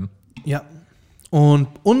zusammengeschnitten werden. Ja. Und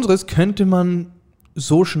unseres könnte man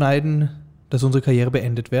so schneiden, dass unsere Karriere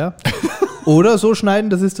beendet wäre. Oder so schneiden,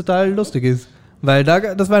 dass es total lustig ist. Weil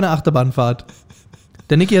das war eine Achterbahnfahrt.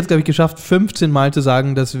 Der Niki hat es, glaube ich, geschafft, 15 Mal zu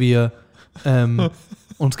sagen, dass wir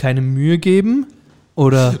uns keine Mühe geben.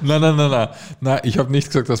 Oder Nein, ich habe nicht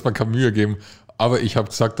gesagt, dass wir keine Mühe geben. Aber ich habe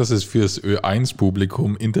gesagt, dass es für das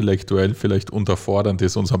Ö1-Publikum intellektuell vielleicht unterfordernd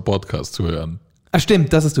ist, unseren Podcast zu hören. Ah,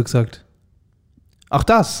 stimmt, das hast du gesagt. Auch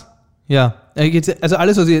das? Ja. Also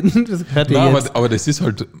alles, was ihr... Das hört ihr jetzt. Aber das ist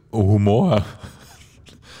halt Humor.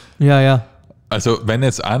 Ja. Also wenn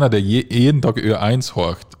jetzt einer, der jeden Tag Ö1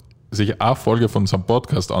 horcht, sich eine Folge von unserem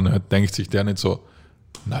Podcast anhört, denkt sich der nicht so,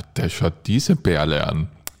 na, der schaut diese Perle an.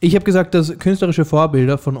 Ich habe gesagt, dass künstlerische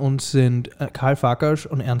Vorbilder von uns sind Karl Farkas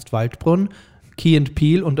und Ernst Waldbrunn, Key &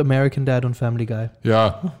 Peele und American Dad und Family Guy.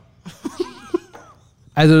 Ja.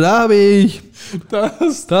 Also da habe ich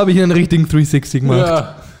einen richtigen 360 gemacht.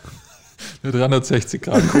 Ja. Eine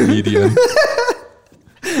 360-Grad-Comedian.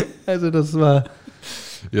 Also das war...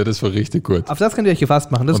 Ja, das war richtig gut. Auf das könnt ihr euch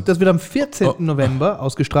gefasst machen. Das wird am 14. November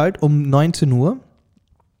ausgestrahlt um 19 Uhr.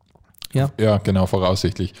 Ja, genau,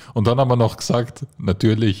 voraussichtlich. Und dann haben wir noch gesagt,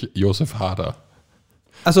 natürlich Josef Hader.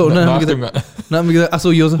 Achso, und dann haben wir gesagt,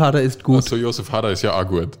 achso, Josef Hader ist gut. Achso, Josef Hader ist ja auch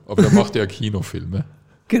gut. Aber der macht ja Kinofilme.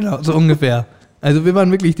 Genau, so ungefähr. Also wir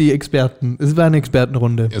waren wirklich die Experten. Es war eine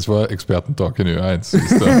Expertenrunde. Es war Expertentalk in Ö1.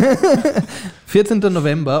 14.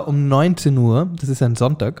 November um 19 Uhr, das ist ein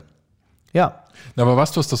Sonntag. Ja. Na, aber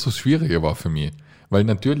weißt du, was das so Schwierige war für mich? Weil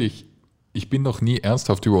natürlich, ich bin noch nie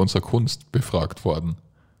ernsthaft über unsere Kunst befragt worden.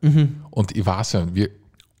 Mhm. Und ich weiß ja,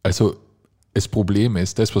 das Problem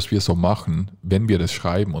ist, das, was wir so machen, wenn wir das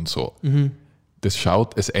schreiben und so,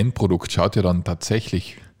 das Endprodukt schaut ja dann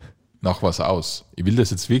tatsächlich nach was aus. Ich will das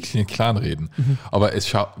jetzt wirklich nicht kleinreden, aber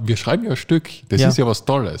wir schreiben ja ein Stück, das ist ja was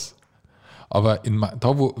Tolles. Aber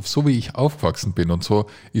so wie ich aufgewachsen bin und so,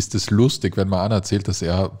 ist es lustig, wenn man einer erzählt, dass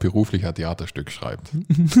er beruflich ein Theaterstück schreibt.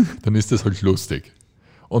 Dann ist das halt lustig.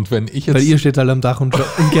 Und wenn ich jetzt... Weil ihr steht halt am Dach und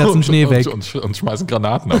Kerzen Schnee weg. Und schmeißen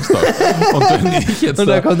Granaten aufs Dach. Und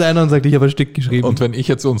da kommt einer und sagt, ich habe ein Stück geschrieben. Und wenn ich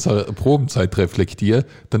jetzt unsere Probenzeit reflektiere,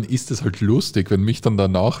 dann ist es halt lustig, wenn mich dann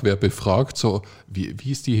danach wer befragt, so,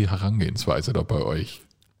 wie ist die Herangehensweise da bei euch?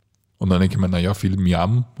 Und dann denke ich mir, naja, viel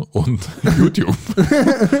Miam und YouTube.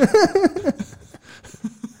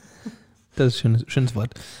 Das ist ein schönes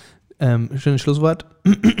Wort. Schönes Schlusswort.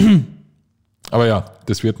 Aber ja,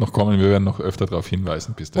 das wird noch kommen. Wir werden noch öfter darauf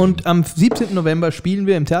hinweisen. Bis dahin. Und am 17. November spielen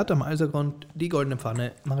wir im Theater am Ballsaison die Goldene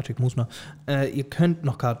Pfanne. Maracek Musner. Ihr könnt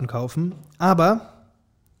noch Karten kaufen, aber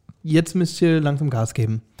jetzt müsst ihr langsam Gas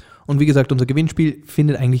geben. Und wie gesagt, unser Gewinnspiel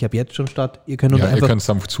findet eigentlich ab jetzt schon statt. Ihr könnt uns ihr könnt es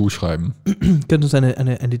einfach zuschreiben. Könnt uns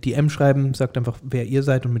eine DM schreiben, sagt einfach, wer ihr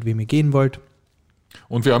seid und mit wem ihr gehen wollt.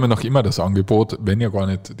 Und wir haben ja noch immer das Angebot, wenn ihr gar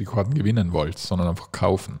nicht die Karten gewinnen wollt, sondern einfach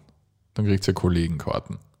kaufen, dann kriegt ihr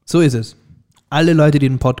Kollegenkarten. So ist es. Alle Leute, die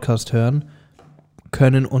den Podcast hören,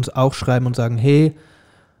 können uns auch schreiben und sagen, hey,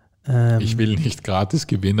 ich will nicht gratis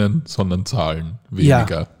gewinnen, sondern zahlen.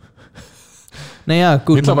 Weniger. Ja. Naja,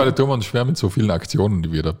 gut. Mittlerweile tun wir uns schwer mit so vielen Aktionen,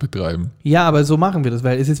 die wir da betreiben. Ja, aber so machen wir das,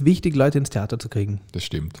 weil es ist wichtig, Leute ins Theater zu kriegen. Das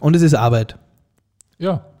stimmt. Und es ist Arbeit.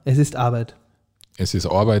 Ja. Es ist Arbeit. Es ist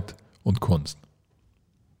Arbeit und Kunst.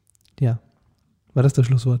 Ja. War das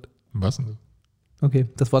Schlusswort? Was denn? Okay,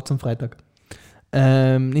 das Wort zum Freitag.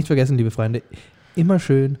 Nicht vergessen, liebe Freunde, immer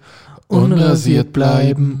schön unrasiert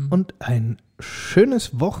bleiben und ein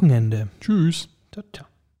schönes Wochenende. Tschüss. Ciao, ciao.